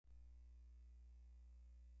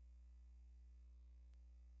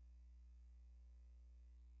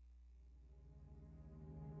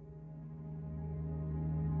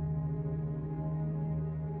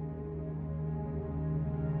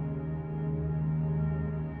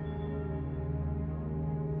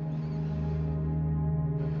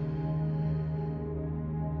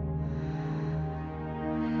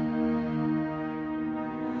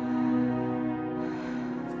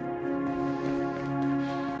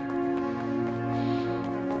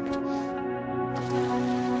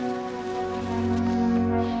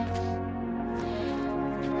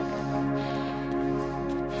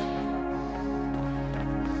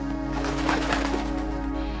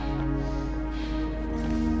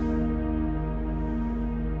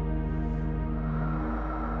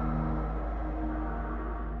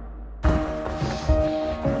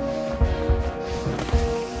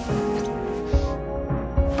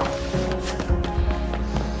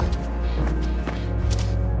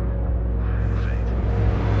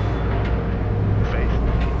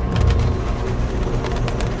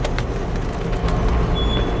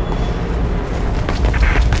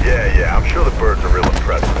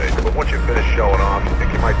finished showing off, you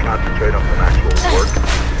think you might concentrate on some actual work?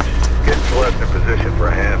 Get Celeste in position for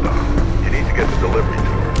a handoff. You need to get the delivery to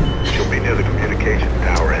her. She'll be near the communications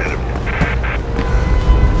tower ahead of you.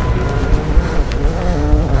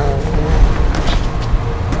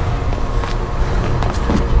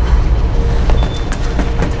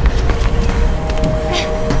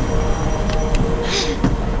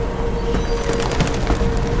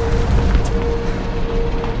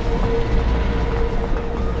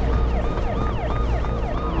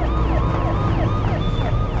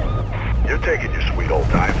 Taking your sweet old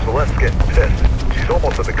time, Celeste's getting pissed. She's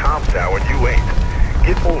almost at the comm tower and you ain't.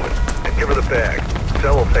 Get moving and give her the bag.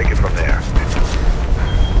 Cell will take it from there.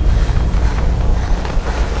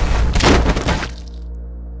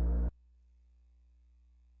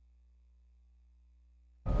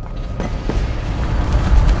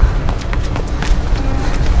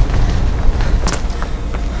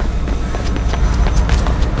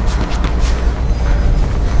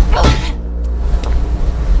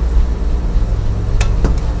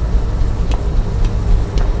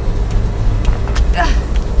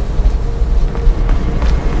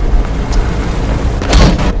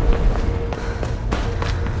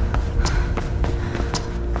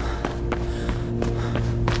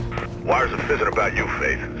 Wires are fizzing about you,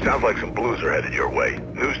 Faith. Sounds like some blues are headed your way.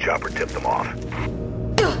 News chopper tipped them off.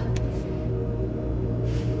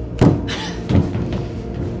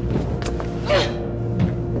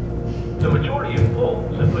 The majority of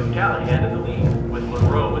polls have put Callahan in the lead, with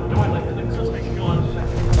Monroe and Doylan as a close on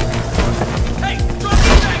second. Hey, drop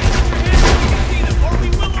your back and put your hands where we can see them, or we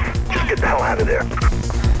will... Just get the hell out of there.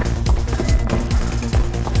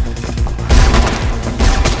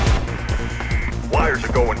 Wires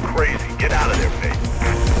are going crazy. Get out of there, Faith.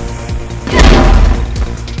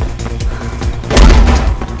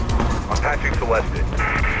 I'm patching Celeste in.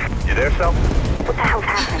 You there, Cell? What the hell's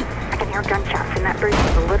happening? I can hear gunshots and that Bruce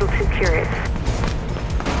is a little too curious.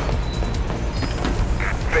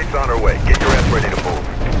 Faith's on her way. Get your ass ready to move.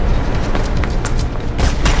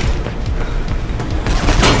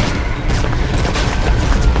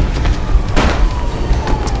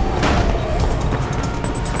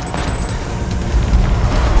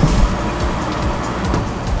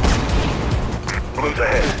 Blue's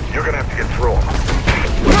ahead. You're gonna have to get through them.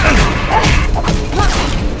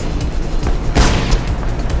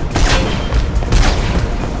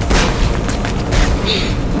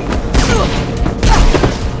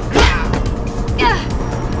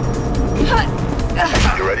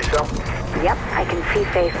 You ready, Cell? Yep, I can see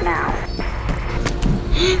Faith now.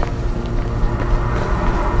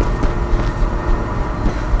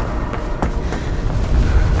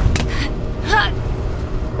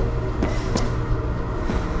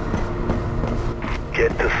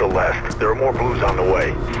 Get to Celeste. There are more blues on the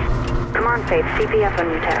way. Come on, Faith, CPF on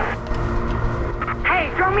your toe.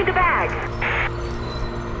 Hey, throw me the bag!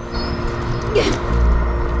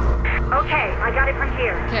 Okay, I got it from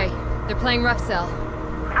here. Okay, they're playing rough cell.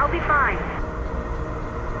 I'll be fine.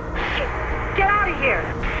 Shit, get out of here!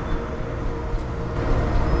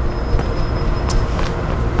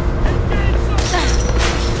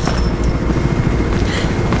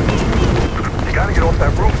 You gotta get off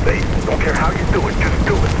that roof, Faith. Don't care how you do it, just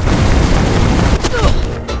do it.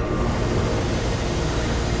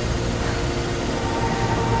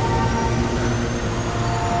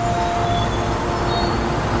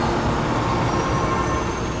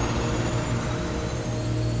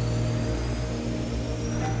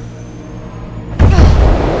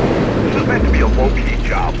 This is meant to be a low-key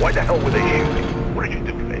job. Why the hell were they shooting? What did you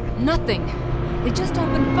do, Faith? Nothing. They just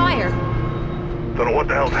opened fire. Don't know what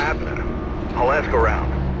the hell's happening. I'll ask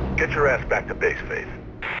around. Get your ass back to base, Faith.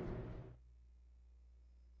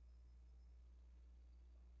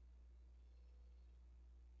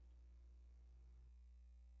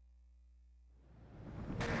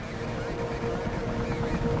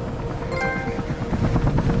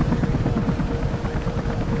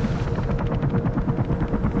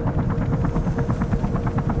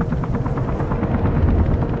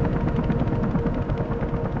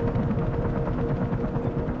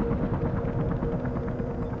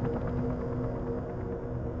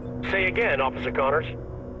 Say again, Officer Connors.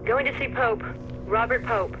 Going to see Pope. Robert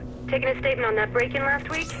Pope. Taking a statement on that break-in last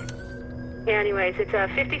week? Yeah, anyways, it's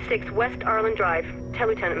 56 West Arlen Drive. Tell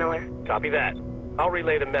Lieutenant Miller. Copy that. I'll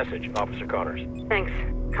relay the message, Officer Connors. Thanks.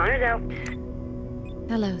 Connors out.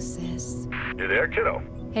 Hello, sis. You there, kiddo?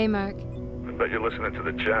 Hey, Mark. I bet you're listening to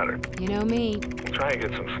the chatter. You know me. We'll try and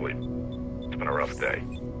get some sleep. It's been a rough day.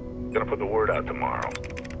 Gonna put the word out tomorrow.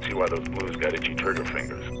 See why those blues got itchy trigger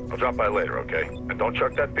fingers. I'll drop by later, okay? And don't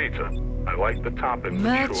chuck that pizza. I like the toppings.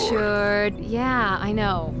 Matured. Yeah, I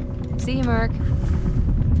know. See you, Merc.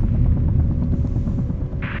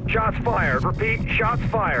 Shots fired. Repeat, shots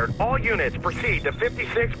fired. All units proceed to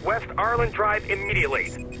 56 West Arlen Drive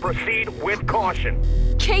immediately. Proceed with caution.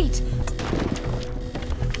 Kate!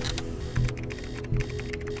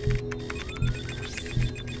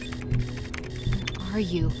 Where are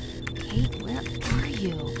you? Kate, where are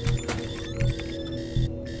you?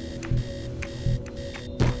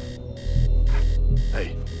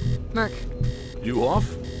 Hey, Merc, you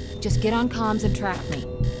off? just get on comms and track me.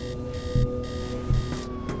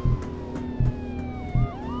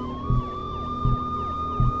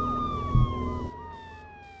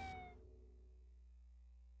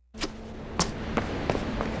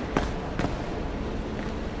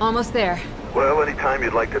 Almost there. Well, anytime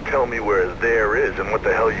you'd like to tell me where there is and what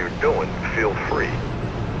the hell you're doing, feel free.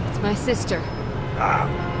 It's my sister.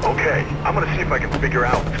 Okay. I'm gonna see if I can figure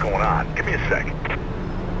out what's going on. Give me a sec.